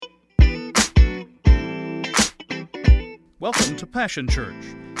Welcome to Passion Church.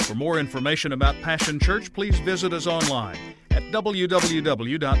 For more information about Passion Church, please visit us online at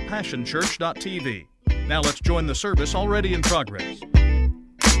www.passionchurch.tv. Now let's join the service already in progress.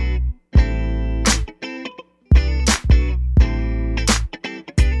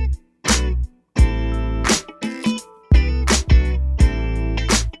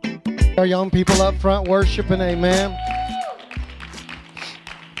 Our young people up front worshiping, amen.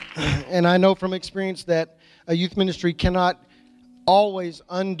 And I know from experience that a youth ministry cannot always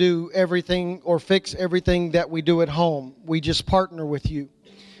undo everything or fix everything that we do at home. We just partner with you.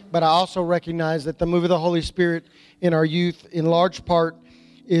 But I also recognize that the move of the Holy Spirit in our youth, in large part,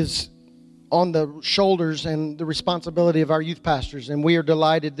 is on the shoulders and the responsibility of our youth pastors. And we are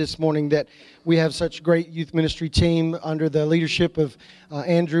delighted this morning that we have such a great youth ministry team under the leadership of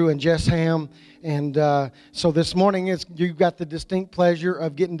Andrew and Jess Ham. And so this morning you've got the distinct pleasure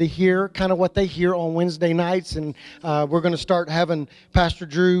of getting to hear kind of what they hear on Wednesday nights. And we're going to start having Pastor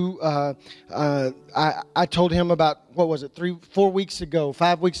Drew. I told him about, 5 weeks ago,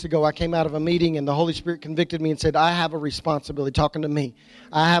 I came out of a meeting and the Holy Spirit convicted me and said, I have a responsibility, talking to me.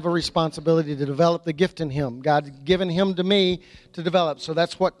 I have a responsibility to develop the gift in him. God's given him to me to develop. So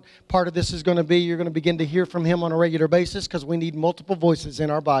that's what part of this is going to be. You're going to begin to hear from him on a regular basis because we need multiple voices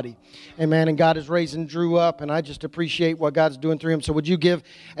in our body. Amen. And God is raising Drew up, and I just appreciate what God's doing through him. So would you give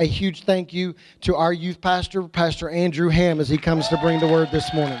a huge thank you to our youth pastor, Pastor Andrew Ham, as he comes to bring the word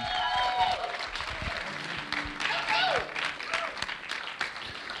this morning.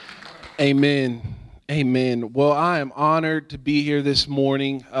 Amen. Amen. Well, I am honored to be here this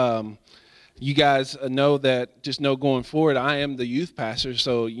morning. You guys know going forward, I am the youth pastor.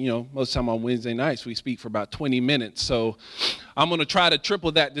 So, most of the time on Wednesday nights, we speak for about 20 minutes. So I'm going to try to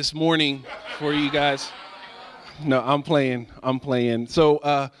triple that this morning for you guys. No, I'm playing.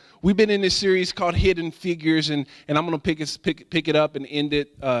 So we've been in this series called Hidden Figures, and I'm going to pick it up and end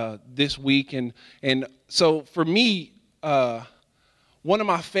it this week. And so for me, one of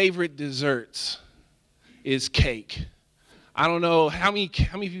my favorite desserts is cake. I don't know how many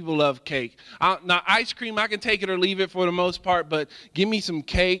people love cake. Now, ice cream, I can take it or leave it for the most part, but give me some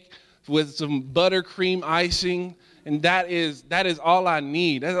cake with some buttercream icing, and that is all I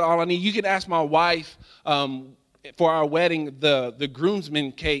need. That's all I need. You can ask my wife for our wedding, the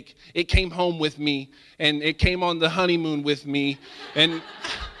groomsman cake. It came home with me, and it came on the honeymoon with me, and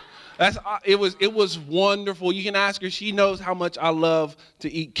it was wonderful. You can ask her. She knows how much I love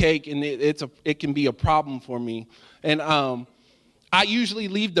to eat cake, and it can be a problem for me. And I usually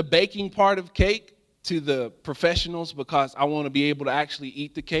leave the baking part of cake to the professionals because I want to be able to actually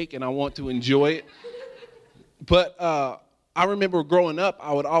eat the cake and I want to enjoy it. But I remember growing up,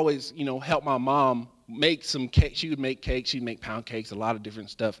 I would always, help my mom make some cake. She would make cakes. She'd make pound cakes, a lot of different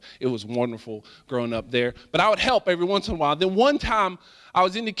stuff. It was wonderful growing up there. But I would help every once in a while. Then one time I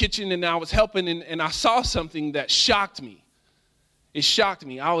was in the kitchen and I was helping and I saw something that shocked me. It shocked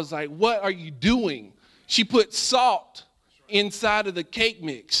me. I was like, what are you doing? She put salt inside of the cake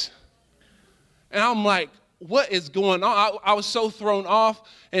mix. And I'm like, what is going on? I was so thrown off,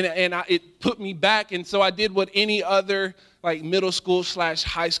 and it put me back. And so I did what any other middle school /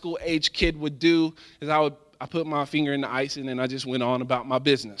 high school age kid would do, is I put my finger in the icing and I just went on about my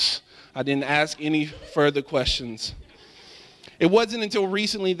business. I didn't ask any further questions. It wasn't until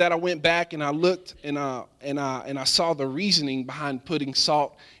recently that I went back and I looked and I saw the reasoning behind putting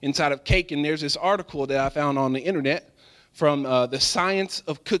salt inside of cake. And there's this article that I found on the internet from The Science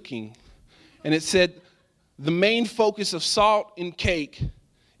of Cooking. And it said the main focus of salt in cake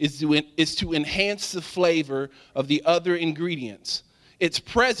is to enhance the flavor of the other ingredients. Its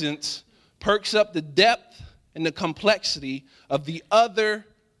presence perks up the depth and the complexity of the other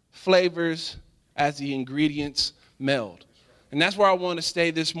flavors as the ingredients meld. And that's where I want to stay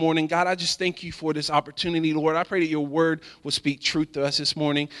this morning. God, I just thank you for this opportunity, Lord. I pray that your word will speak truth to us this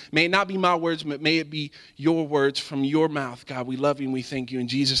morning. May it not be my words, but may it be your words from your mouth. God, we love you and we thank you in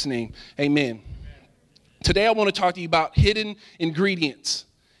Jesus' name. Amen. Today I want to talk to you about hidden ingredients.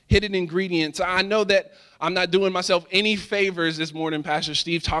 Hidden ingredients. I know that I'm not doing myself any favors this morning, Pastor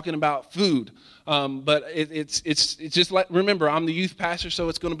Steve, talking about food. But it's just remember, I'm the youth pastor, so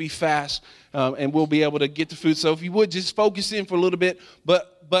it's going to be fast, and we'll be able to get to food. So if you would just focus in for a little bit.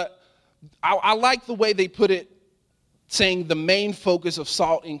 But I like the way they put it, saying the main focus of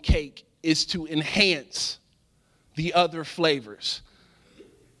salt in cake is to enhance the other flavors,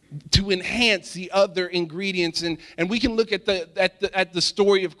 to enhance the other ingredients. And we can look at the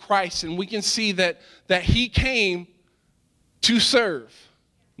story of Christ, and we can see that he came to serve,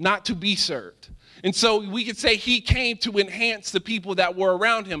 not to be served. And so we could say he came to enhance the people that were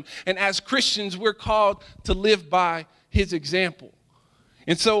around him. And as Christians, we're called to live by his example.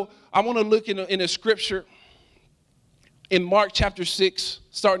 And so I want to look in a scripture in Mark chapter 6,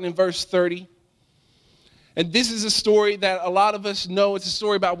 starting in verse 30. And this is a story that a lot of us know. It's a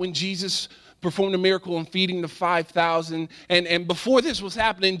story about when Jesus performed a miracle in feeding the 5,000. And before this was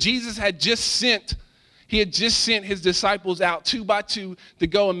happening, Jesus had just sent his disciples out 2 by 2 to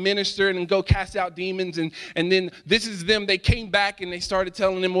go and minister and go cast out demons. And then this is them. They came back and they started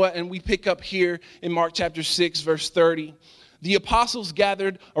telling them what. And we pick up here in Mark chapter 6, verse 30. The apostles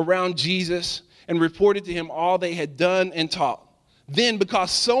gathered around Jesus and reported to him all they had done and taught. Then, because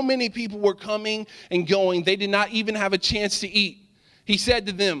so many people were coming and going, they did not even have a chance to eat. He said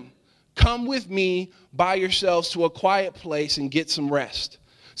to them, "Come with me by yourselves to a quiet place and get some rest."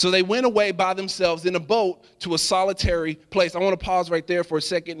 So they went away by themselves in a boat to a solitary place. I want to pause right there for a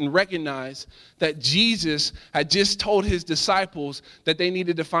second and recognize that Jesus had just told his disciples that they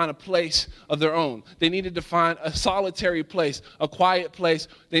needed to find a place of their own. They needed to find a solitary place, a quiet place.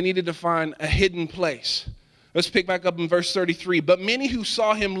 They needed to find a hidden place. Let's pick back up in verse 33. But many who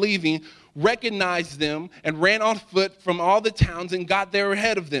saw him leaving recognized them and ran on foot from all the towns and got there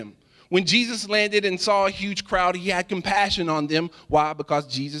ahead of them. When Jesus landed and saw a huge crowd, he had compassion on them. Why? Because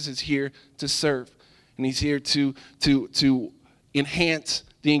Jesus is here to serve. And he's here to enhance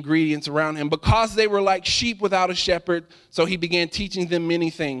the ingredients around him. Because they were like sheep without a shepherd, so he began teaching them many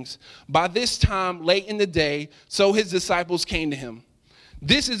things. By this time, late in the day, so his disciples came to him.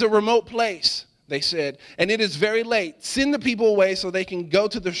 "This is a remote place," they said, "and it is very late. Send the people away so they can go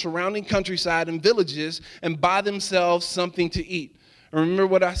to the surrounding countryside and villages and buy themselves something to eat." Remember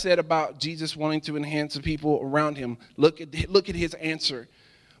what I said about Jesus wanting to enhance the people around him. Look at his answer.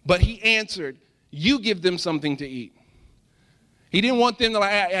 But he answered, "You give them something to eat." He didn't want them to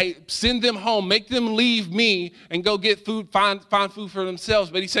hey, send them home, make them leave me and go get food, find food for themselves.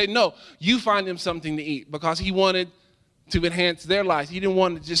 But he said, no, you find them something to eat, because he wanted to enhance their lives. He didn't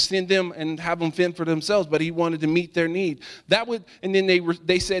want to just send them and have them fend for themselves, but he wanted to meet their need. And then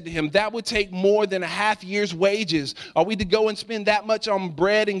they said to him, "That would take more than a half year's wages. Are we to go and spend that much on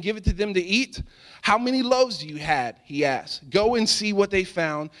bread and give it to them to eat? How many loaves do you have?" he asked. Go and see what they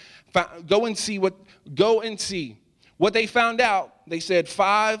found. Go and see. What they found out, they said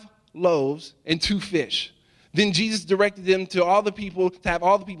 5 loaves and 2 fish. Then Jesus directed them to have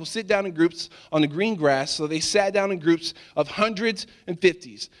all the people sit down in groups on the green grass. So they sat down in groups of hundreds and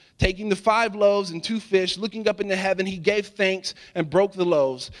fifties. Taking the 5 loaves and 2 fish, looking up into heaven, he gave thanks and broke the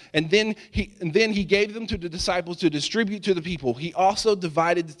loaves. And then he gave them to the disciples to distribute to the people. He also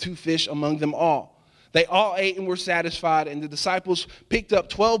divided the 2 fish among them all. They all ate and were satisfied, and the disciples picked up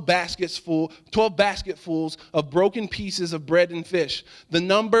 12 basketfuls of broken pieces of bread and fish. The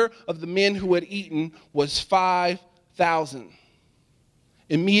number of the men who had eaten was 5,000.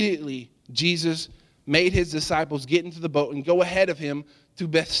 Immediately, Jesus made his disciples get into the boat and go ahead of him to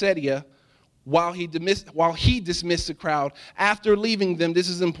Bethsaida while he dismissed the crowd. After leaving them, this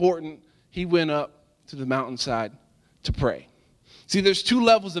is important, he went up to the mountainside to pray. See, there's 2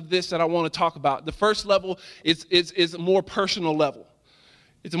 levels of this that I want to talk about. The first level is a more personal level.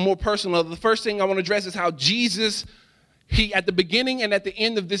 It's a more personal level. The first thing I want to address is how Jesus, he at the beginning and at the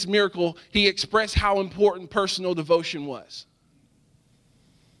end of this miracle, he expressed how important personal devotion was.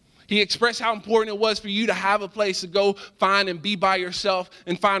 He expressed how important it was for you to have a place to go find and be by yourself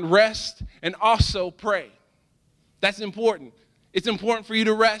and find rest and also pray. That's important. It's important for you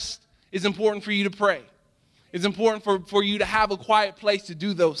to rest. It's important for you to pray. It's important for you to have a quiet place to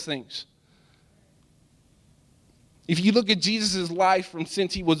do those things. If you look at Jesus' life from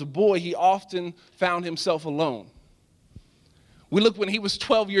since he was a boy, he often found himself alone. We look when he was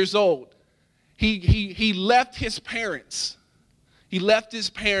 12 years old. He left his parents. He left his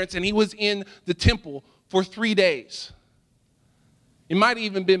parents and he was in the temple for 3 days. It might have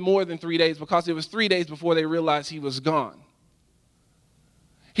even been more than 3 days, because it was 3 days before they realized he was gone.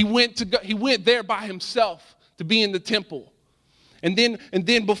 He went there by himself to be in the temple. And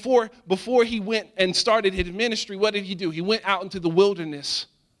then before he went and started his ministry, what did he do? He went out into the wilderness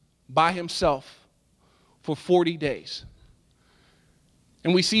by himself for 40 days.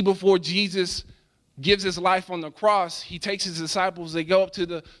 And we see before Jesus gives his life on the cross, he takes his disciples, they go up to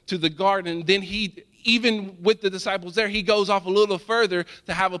the garden, and then even with the disciples there, he goes off a little further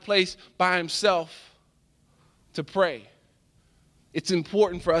to have a place by himself to pray. It's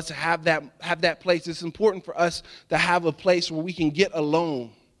important for us to have that place. It's important for us to have a place where we can get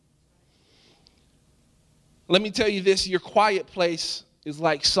alone. Let me tell you this, your quiet place is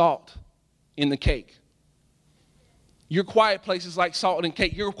like salt in the cake. Your quiet place is like salt in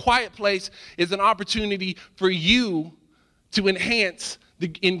cake. Your quiet place is an opportunity for you to enhance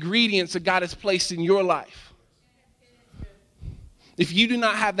the ingredients that God has placed in your life. If you do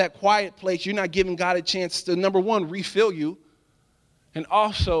not have that quiet place, you're not giving God a chance to, number one, refill you, and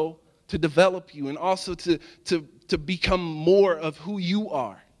also to develop you, and also to become more of who you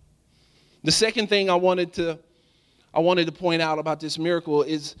are. The second thing I wanted to point out about this miracle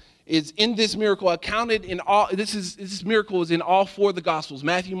is in this miracle accounted in all. This miracle is in all four of the Gospels: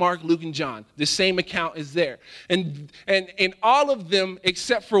 Matthew, Mark, Luke, and John. The same account is there, and in all of them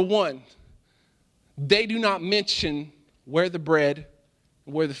except for one, they do not mention where the bread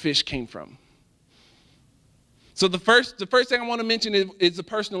and where the fish came from. So the first thing I want to mention is the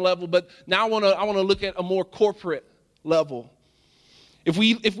personal level, but now I want to look at a more corporate level. If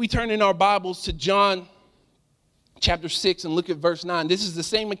we turn in our Bibles to John chapter 6 and look at verse 9, this is the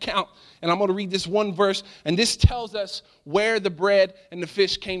same account, and I'm going to read this one verse, and this tells us where the bread and the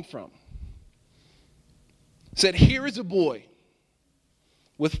fish came from. It said, "Here is a boy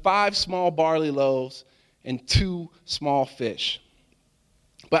with 5 small barley loaves and 2 small fish.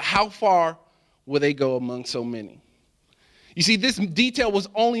 But how far will they go among so many?" You see, this detail was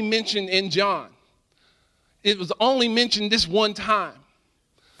only mentioned in John. It was only mentioned this one time.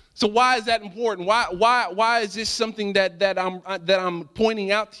 So why is that important? Why is this something that I'm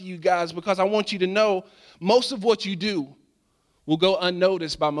pointing out to you guys? Because I want you to know most of what you do will go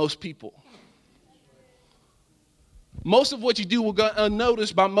unnoticed by most people. Most of what you do will go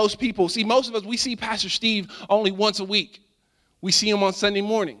unnoticed by most people. See, most of us, we see Pastor Steve only once a week. We see him on Sunday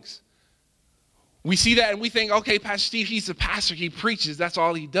mornings. We see that and we think, okay, Pastor Steve, he's a pastor. He preaches. That's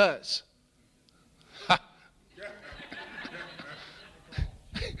all he does.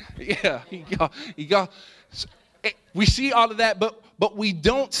 Yeah, he go. We see all of that, but we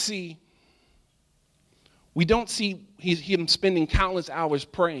don't see him spending countless hours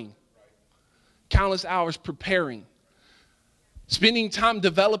praying, countless hours preparing, spending time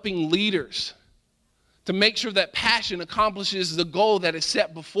developing leaders to make sure that passion accomplishes the goal that is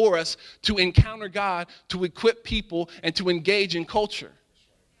set before us to encounter God, to equip people, and to engage in culture.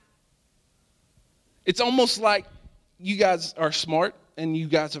 It's almost like you guys are smart, and you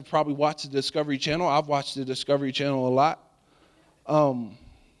guys have probably watched the Discovery Channel. I've watched the Discovery Channel a lot.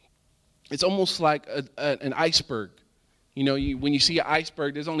 It's almost like an iceberg. You know, when you see an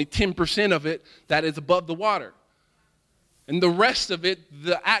iceberg, there's only 10% of it that is above the water. And the rest of it,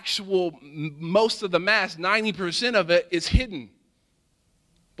 most of the mass, 90% of it is hidden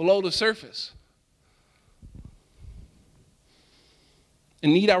below the surface.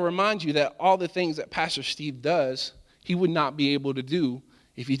 And need I remind you that all the things that Pastor Steve does, he would not be able to do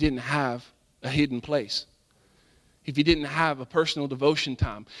if he didn't have a hidden place. If he didn't have a personal devotion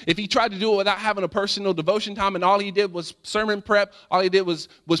time. If he tried to do it without having a personal devotion time and all he did was sermon prep, all he did was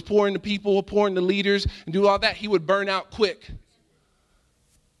pour into people, pour into leaders, and do all that, he would burn out quick.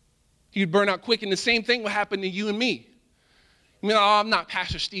 He would burn out quick, and the same thing would happen to you and me. I mean, I'm not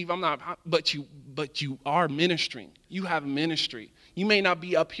Pastor Steve, but you are ministering. You have a ministry. You may not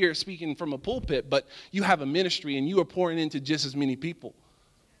be up here speaking from a pulpit, but you have a ministry and you are pouring into just as many people.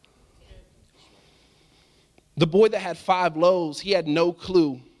 The boy that had 5 loaves, he had no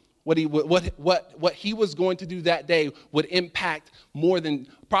clue what he was going to do that day would impact more than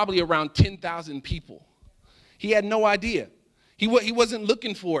probably around 10,000 people. He had no idea. He wasn't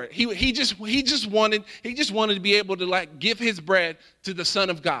looking for it. He just wanted to be able to give his bread to the Son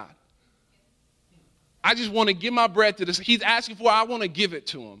of God. I just want to give my bread to this. He's asking for it. I want to give it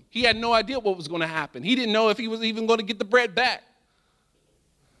to him. He had no idea what was going to happen. He didn't know if he was even going to get the bread back.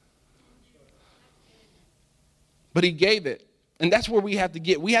 But he gave it. And that's where we have to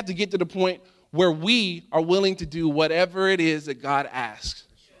get. We have to get to the point where we are willing to do whatever it is that God asks.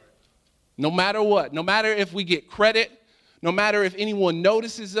 No matter what. No matter if we get credit. No matter if anyone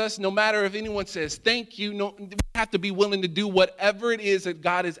notices us. No matter if anyone says thank you. No, we have to be willing to do whatever it is that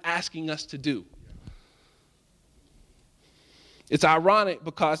God is asking us to do. It's ironic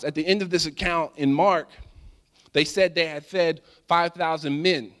because at the end of this account in Mark, they said they had fed 5,000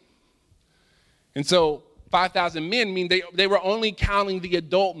 men. And so 5,000 men mean they were only counting the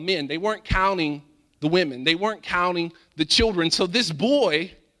adult men. They weren't counting the women. They weren't counting the children. So this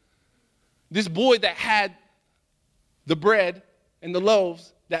boy that had the bread and the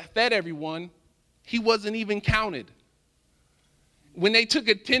loaves that fed everyone, he wasn't even counted. When they took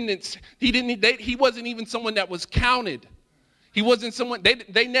attendance, he wasn't even someone that was counted. He wasn't someone,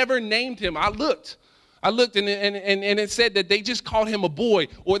 they never named him. I looked and it said that they just called him a boy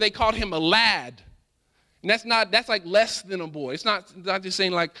or they called him a lad. And that's like less than a boy. It's not just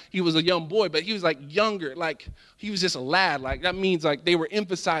saying like he was a young boy, but he was like younger, like he was just a lad. Like that means like they were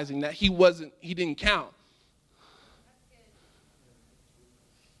emphasizing that he didn't count.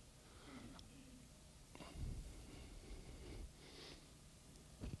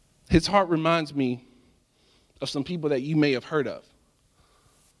 His heart reminds me of some people that you may have heard of.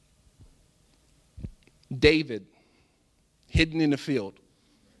 David, hidden in the field,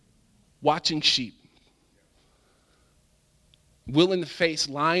 watching sheep, willing to face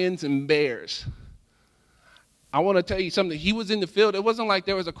lions and bears. I want to tell you something. He was in the field. It wasn't like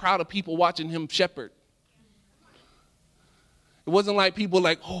there was a crowd of people watching him shepherd. It wasn't like people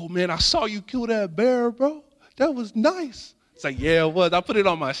like, oh, man, I saw you kill that bear, bro. That was nice. It's like, yeah, it was. I put it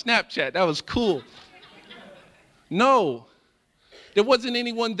on my Snapchat. That was cool. No. There wasn't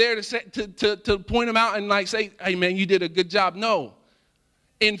anyone there to say, to point him out and like say, hey, man, you did a good job. No.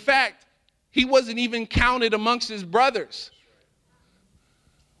 In fact, he wasn't even counted amongst his brothers.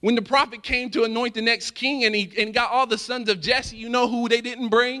 When the prophet came to anoint the next king and he got all the sons of Jesse, you know who they didn't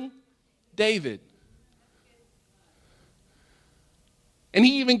bring? David. And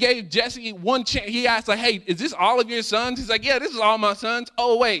he even gave Jesse one chance. He asked, like, hey, is this all of your sons? He's like, yeah, this is all my sons.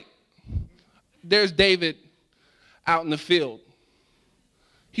 Oh, wait. There's David out in the field.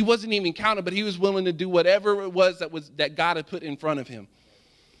 He wasn't even counted, but he was willing to do whatever it was that God had put in front of him.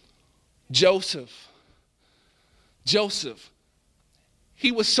 Joseph.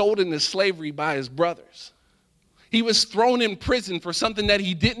 He was sold into slavery by his brothers. He was thrown in prison for something that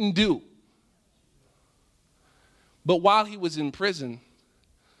he didn't do. But while he was in prison,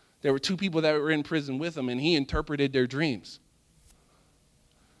 there were two people that were in prison with him, and he interpreted their dreams.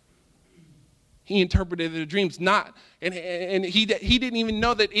 He interpreted their dreams, and he didn't even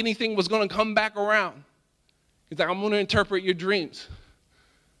know that anything was going to come back around. He's like, I'm going to interpret your dreams.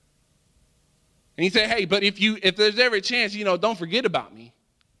 And he said, hey, but if there's ever a chance, don't forget about me.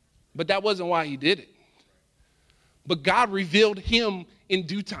 But that wasn't why he did it. But God revealed him in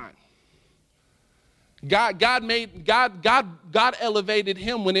due time. God elevated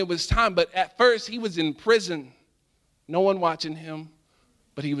him when it was time, but at first he was in prison. No one watching him,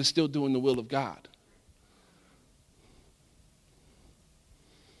 but he was still doing the will of God.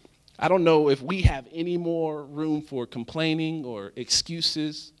 I don't know if we have any more room for complaining or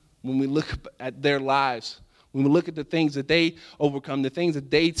excuses when we look at their lives, when we look at the things that they overcome, the things that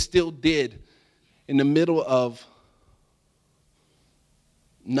they still did in the middle of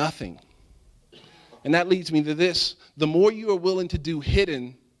nothing. And that leads me to this. The more you are willing to do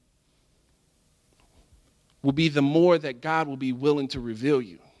hidden will be the more that God will be willing to reveal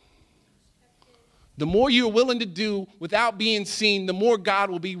you. The more you're willing to do without being seen, the more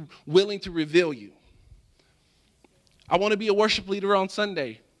God will be willing to reveal you. I want to be a worship leader on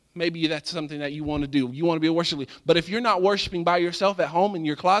Sunday. Maybe that's something that you want to do. You want to be a worship leader. But if you're not worshiping by yourself at home in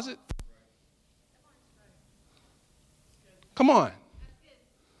your closet, come on.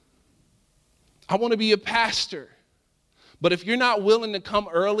 I want to be a pastor. But if you're not willing to come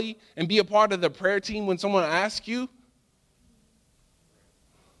early and be a part of the prayer team when someone asks you,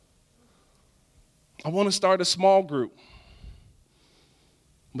 I want to start a small group.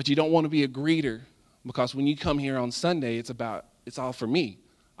 But you don't want to be a greeter, because when you come here on Sunday, it's all for me.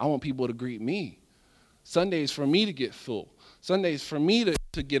 I want people to greet me. Sunday is for me to get full. Sunday is for me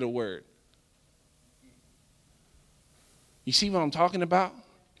to get a word. You see what I'm talking about?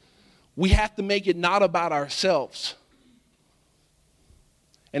 We have to make it not about ourselves.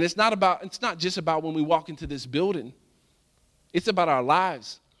 And it's not just about when we walk into this building. It's about our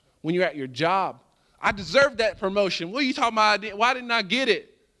lives. When you're at your job, I deserve that promotion. What are you talking about? Why didn't I get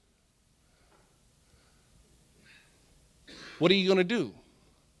it? What are you going to do?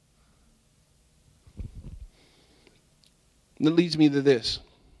 And that leads me to this.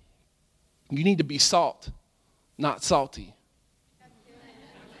 You need to be salt, not salty.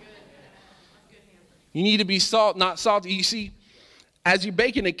 You need to be salt, not salty. You see, as you're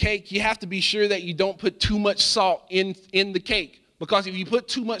baking a cake, you have to be sure that you don't put too much salt in the cake. Because if you put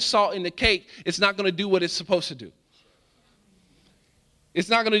too much salt in the cake, it's not going to do what it's supposed to do. It's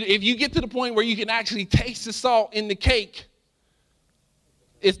not going to. If you get to the point where you can actually taste the salt in the cake,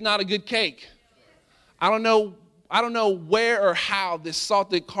 it's not a good cake. I don't know where or how this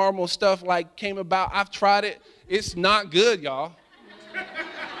salted caramel stuff came about. I've tried it. It's not good, y'all.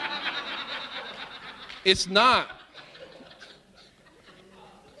 It's not.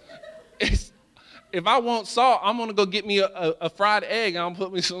 If I want salt, I'm gonna go get me a fried egg, and I'm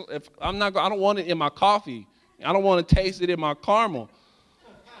put me some. I don't want it in my coffee. I don't want to taste it in my caramel.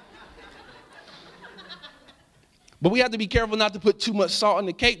 But we have to be careful not to put too much salt in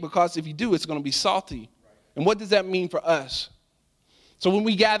the cake, because if you do, it's going to be salty. And what does that mean for us? So when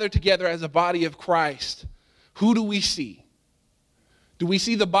we gather together as a body of Christ, who do we see? Do we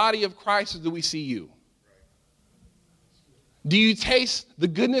see the body of Christ, or do we see you? Do you taste the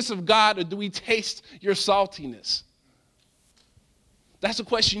goodness of God, or do we taste your saltiness? That's a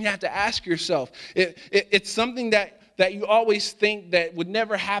question you have to ask yourself. It's something that you always think that would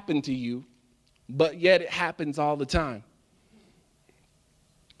never happen to you, but yet it happens all the time.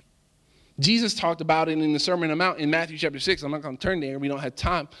 Jesus talked about it in the Sermon on the Mount in Matthew chapter 6. I'm not going to turn there. We don't have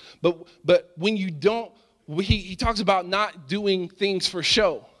time. But when you don't, he talks about not doing things for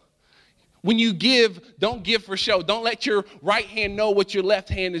show. When you give, don't give for show. Don't let your right hand know what your left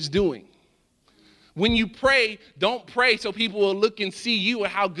hand is doing. When you pray, don't pray so people will look and see you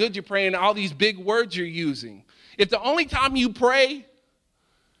and how good you're praying and all these big words you're using. If the only time you pray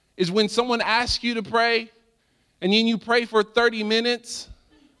is when someone asks you to pray and then you pray for 30 minutes,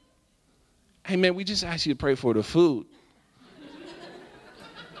 hey, man, we just asked you to pray for the food.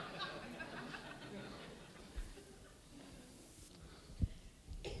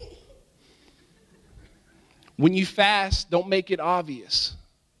 When you fast, don't make it obvious.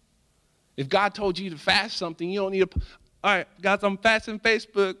 If God told you to fast something, you don't need to, all right, guys, I'm fasting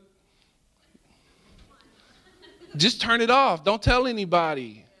Facebook. Just turn it off. Don't tell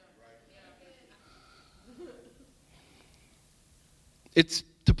anybody. It's,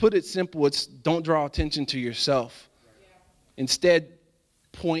 to put it simple, it's don't draw attention to yourself. Instead,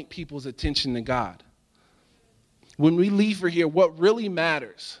 point people's attention to God. When we leave for here, what really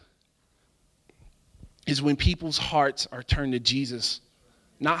matters is when people's hearts are turned to Jesus.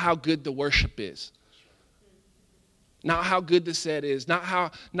 Not how good the worship is. Not how good the set is. Not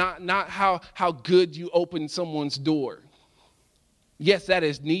how good you open someone's door. Yes, that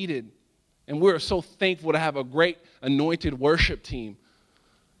is needed. And we're so thankful to have a great anointed worship team.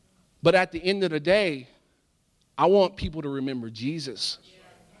 But at the end of the day, I want people to remember Jesus.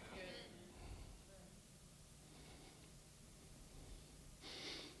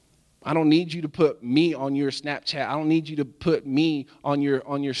 I don't need you to put me on your Snapchat. I don't need you to put me on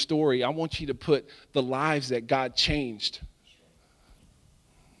your story. I want you to put the lives that God changed.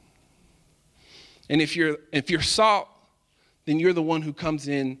 And if you're salt, then you're the one who comes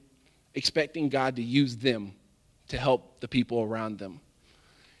in expecting God to use them to help the people around them.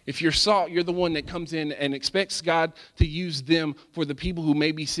 If you're salt, you're the one that comes in and expects God to use them for the people who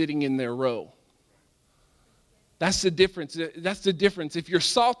may be sitting in their row. That's the difference. That's the difference. If you're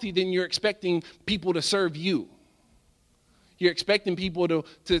salty, then you're expecting people to serve you. You're expecting people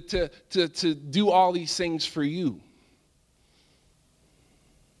to do all these things for you.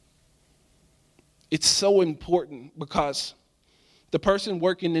 It's so important because the person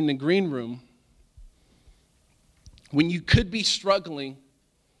working in the green room, when you could be struggling,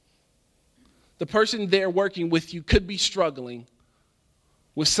 the person there working with you could be struggling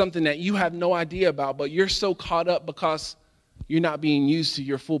with something that you have no idea about, but you're so caught up because you're not being used to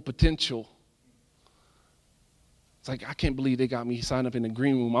your full potential. It's like, I can't believe they got me signed up in the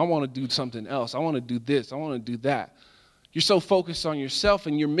green room. I want to do something else. I want to do this. I want to do that. You're so focused on yourself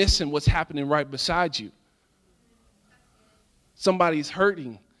and you're missing what's happening right beside you. Somebody's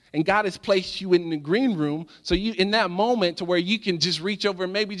hurting. And God has placed you in the green room so you, in that moment, to where you can just reach over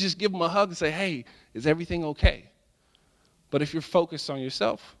and maybe just give them a hug and say, hey, is everything okay? But if you're focused on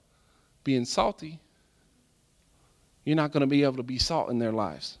yourself, being salty, you're not going to be able to be salt in their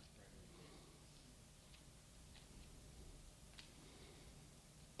lives.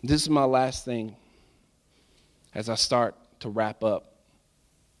 This is my last thing as I start to wrap up.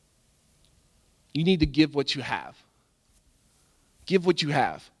 You need to give what you have. Give what you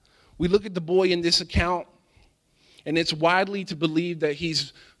have. We look at the boy in this account, and it's widely to believe that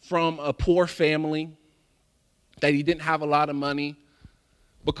he's from a poor family, that he didn't have a lot of money.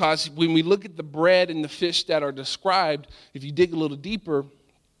 Because when we look at the bread and the fish that are described, if you dig a little deeper,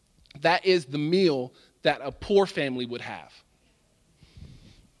 that is the meal that a poor family would have.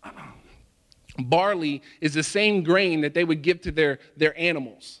 Barley is the same grain that they would give to their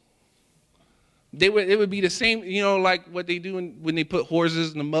animals. It would be the same, like what they do when they put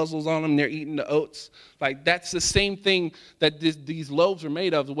horses and the muzzles on them, they're eating the oats. Like, that's the same thing that these loaves are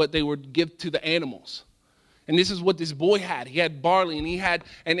made of, what they would give to the animals. And this is what this boy had. He had barley, and he had,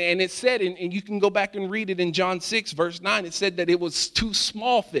 and it said, and you can go back and read it in John 6, verse 9, it said that it was 2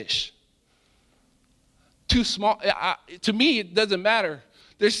 small fish. Too small. To me, it doesn't matter.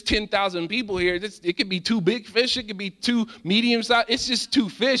 There's 10,000 people here. It could be 2 big fish. It could be 2 medium size. It's just 2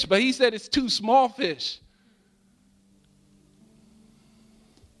 fish. But he said it's 2 small fish.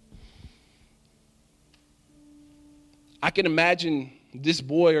 I can imagine this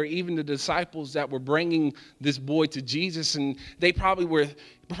boy, or even the disciples that were bringing this boy to Jesus, and they probably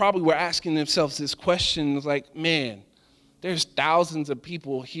were asking themselves this question. It's like, man, there's thousands of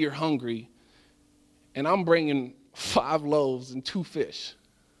people here hungry, and I'm bringing 5 loaves and 2 fish.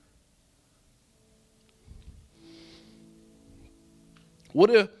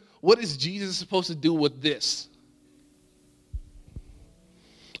 What is Jesus supposed to do with this?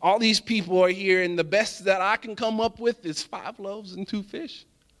 All these people are here, and the best that I can come up with is 5 loaves and 2 fish.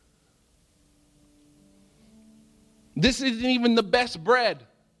 This isn't even the best bread.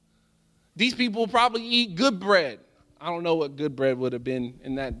 These people probably eat good bread. I don't know what good bread would have been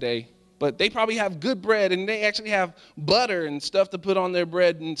in that day, but they probably have good bread, and they actually have butter and stuff to put on their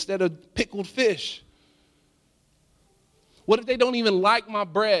bread instead of pickled fish. What if they don't even like my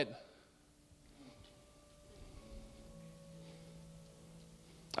bread?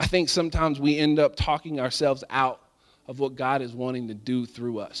 I think sometimes we end up talking ourselves out of what God is wanting to do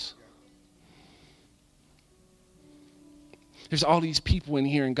through us. There's all these people in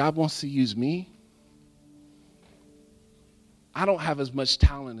here, and God wants to use me. I don't have as much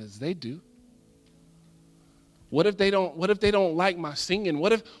talent as they do. What if they don't like my singing?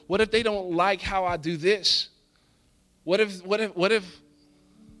 What if they don't like how I do this? What if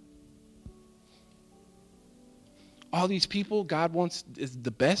all these people God wants is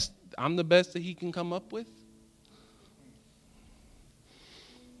the best, I'm the best that he can come up with?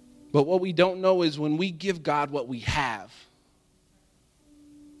 But what we don't know is when we give God what we have,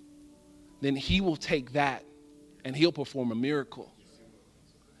 then he will take that and he'll perform a miracle.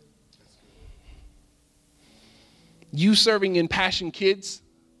 You serving in Passion Kids,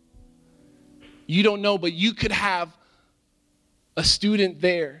 you don't know, but you could have a student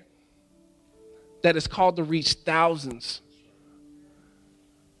there that is called to reach thousands.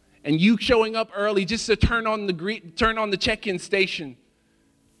 And you showing up early just to turn on the check-in station.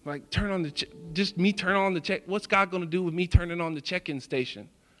 Like turn on the check. What's God going to do with me turning on the check-in station?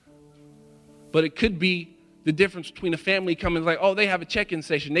 But it could be the difference between a family coming like, oh, they have a check-in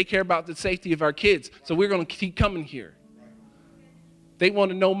station. They care about the safety of our kids, so we're going to keep coming here. They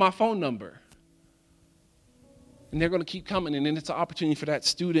want to know my phone number. And they're going to keep coming, and then it's an opportunity for that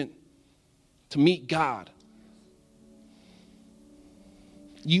student to meet God.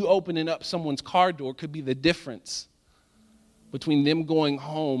 You opening up someone's car door could be the difference between them going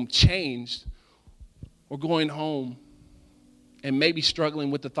home changed or going home and maybe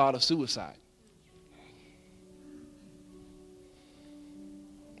struggling with the thought of suicide.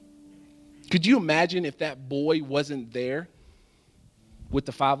 Could you imagine if that boy wasn't there with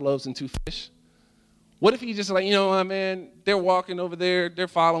the 5 loaves and 2 fish? What if he just like, you know what, man, they're walking over there, they're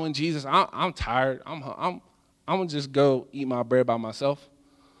following Jesus. I'm tired. I'm going to just go eat my bread by myself.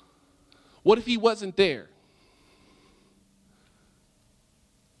 What if he wasn't there?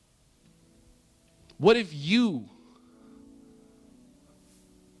 What if you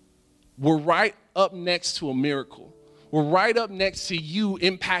were right up next to a miracle? We're right up next to you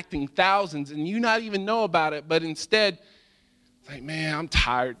impacting thousands and you not even know about it, but instead, like, man, I'm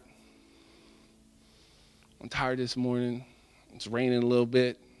tired. I'm tired this morning. It's raining a little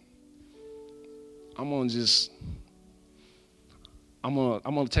bit. I'm gonna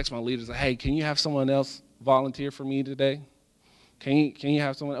text my leaders like, hey, can you have someone else volunteer for me today? Can you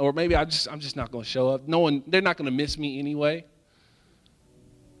have someone, or maybe I'm just not gonna show up. They're not gonna miss me anyway.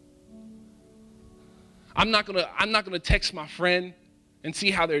 I'm not gonna text my friend and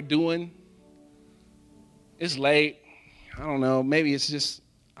see how they're doing. It's late. I don't know. Maybe it's just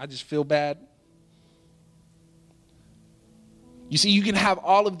I just feel bad. You see, you can have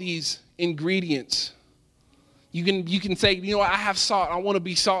all of these ingredients. You can say, you know what, I have salt. I want to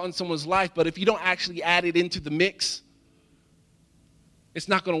be salt in someone's life. But if you don't actually add it into the mix, it's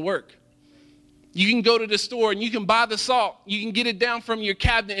not going to work. You can go to the store and you can buy the salt. You can get it down from your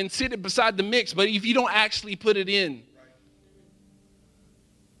cabinet and sit it beside the mix. But if you don't actually put it in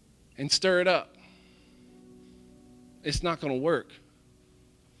and stir it up, it's not going to work.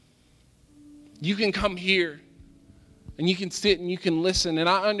 You can come here and you can sit and you can listen. And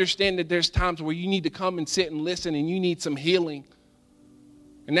I understand that there's times where you need to come and sit and listen and you need some healing.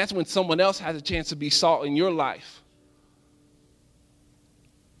 And that's when someone else has a chance to be salt in your life.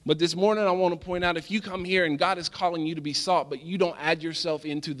 But this morning I want to point out, if you come here and God is calling you to be salt, but you don't add yourself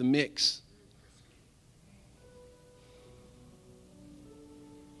into the mix.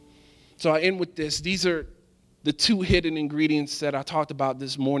 So I end with this. These are the 2 hidden ingredients that I talked about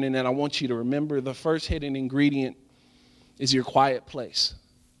this morning, and I want you to remember. The first hidden ingredient is your quiet place.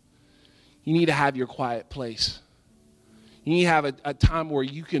 You need to have your quiet place. You need to have a time where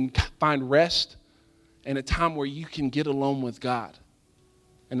you can find rest and a time where you can get alone with God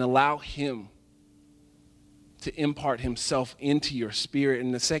and allow him to impart himself into your spirit.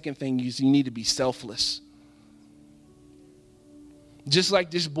 And the second thing is you need to be selfless. Just like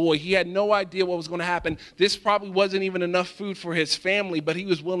this boy, he had no idea what was going to happen. This probably wasn't even enough food for his family, but he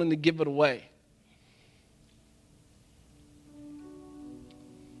was willing to give it away.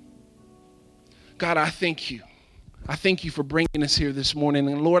 God, I thank you. I thank you for bringing us here this morning.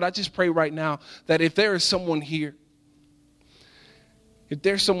 And Lord, I just pray right now that if there is someone here, if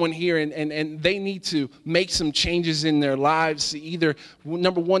there's someone here and they need to make some changes in their lives, either,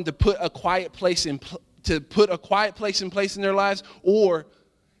 number one, to put a quiet place in place in their lives, or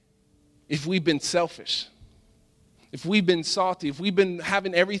if we've been selfish, if we've been salty, if we've been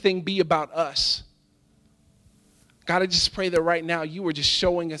having everything be about us. God, I just pray that right now you are just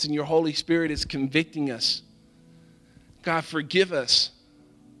showing us and your Holy Spirit is convicting us. God, forgive us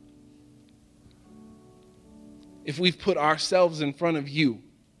if we've put ourselves in front of you.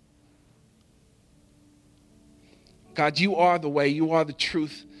 God, you are the way, you are the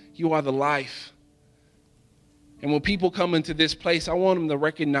truth, you are the life. And when people come into this place, I want them to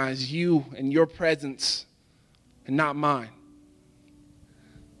recognize you and your presence and not mine.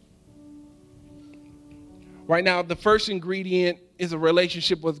 Right now, the first ingredient is a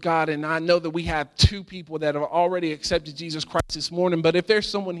relationship with God, and I know that we have two people that have already accepted Jesus Christ this morning. But if there's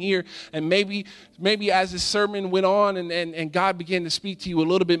someone here, and maybe as this sermon went on and God began to speak to you a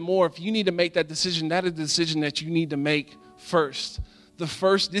little bit more, if you need to make that decision, that is the decision that you need to make first.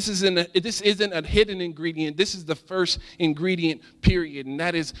 This isn't a hidden ingredient. This is the first ingredient, period, and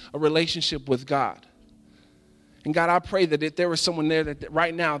that is a relationship with God. And God, I pray that if there was someone there that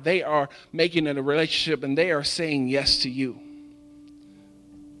right now they are making it a relationship and they are saying yes to you.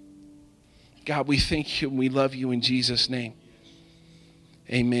 God, we thank you and we love you in Jesus' name.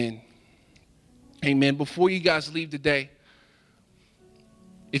 Amen. Amen. Before you guys leave today,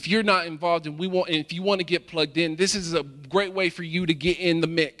 if you're not involved and if you want to get plugged in, this is a great way for you to get in the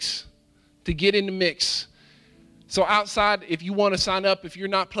mix. So outside, if you want to sign up, if you're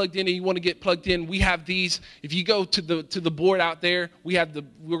not plugged in and you want to get plugged in, we have these. If you go to the board out there, we're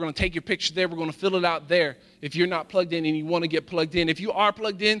going to take your picture there. We're going to fill it out there. If you're not plugged in and you want to get plugged in, if you are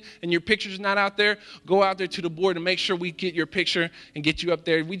plugged in and your picture's not out there, go out there to the board and make sure we get your picture and get you up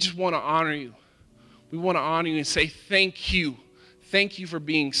there. We just want to honor you. We want to honor you and say thank you. Thank you for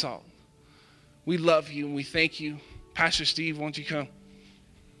being salt. We love you and we thank you. Pastor Steve, why don't you come?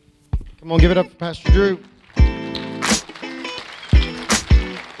 Come on, give it up for Pastor Drew.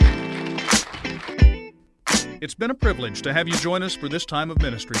 It's been a privilege to have you join us for this time of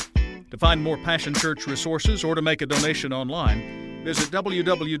ministry. To find more Passion Church resources or to make a donation online, visit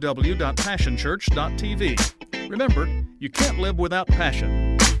www.passionchurch.tv. Remember, you can't live without passion.